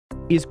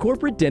Is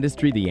corporate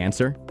dentistry the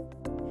answer?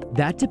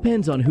 That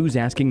depends on who's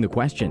asking the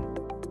question.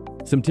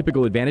 Some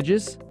typical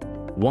advantages: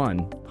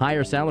 1.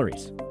 Higher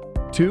salaries.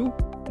 2.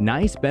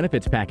 Nice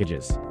benefits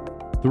packages.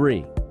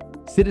 3.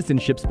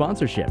 Citizenship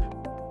sponsorship.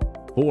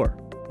 4.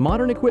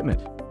 Modern equipment.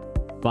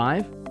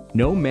 5.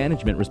 No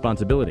management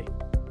responsibility.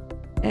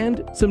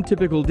 And some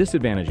typical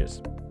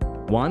disadvantages: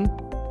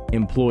 1.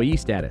 Employee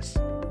status.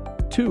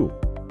 2.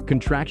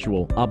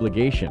 Contractual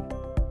obligation.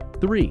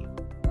 3.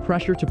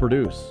 Pressure to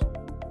produce.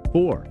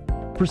 4.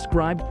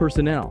 Prescribed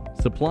personnel,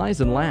 supplies,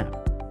 and lab.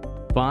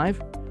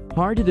 5.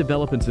 Hard to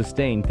develop and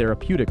sustain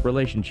therapeutic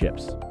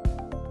relationships.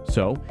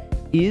 So,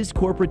 is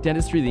corporate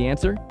dentistry the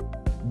answer?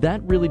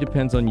 That really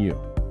depends on you.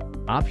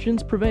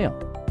 Options prevail.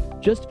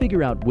 Just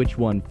figure out which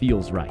one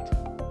feels right.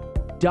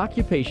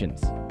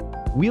 Doccupations.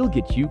 We'll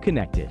get you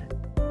connected.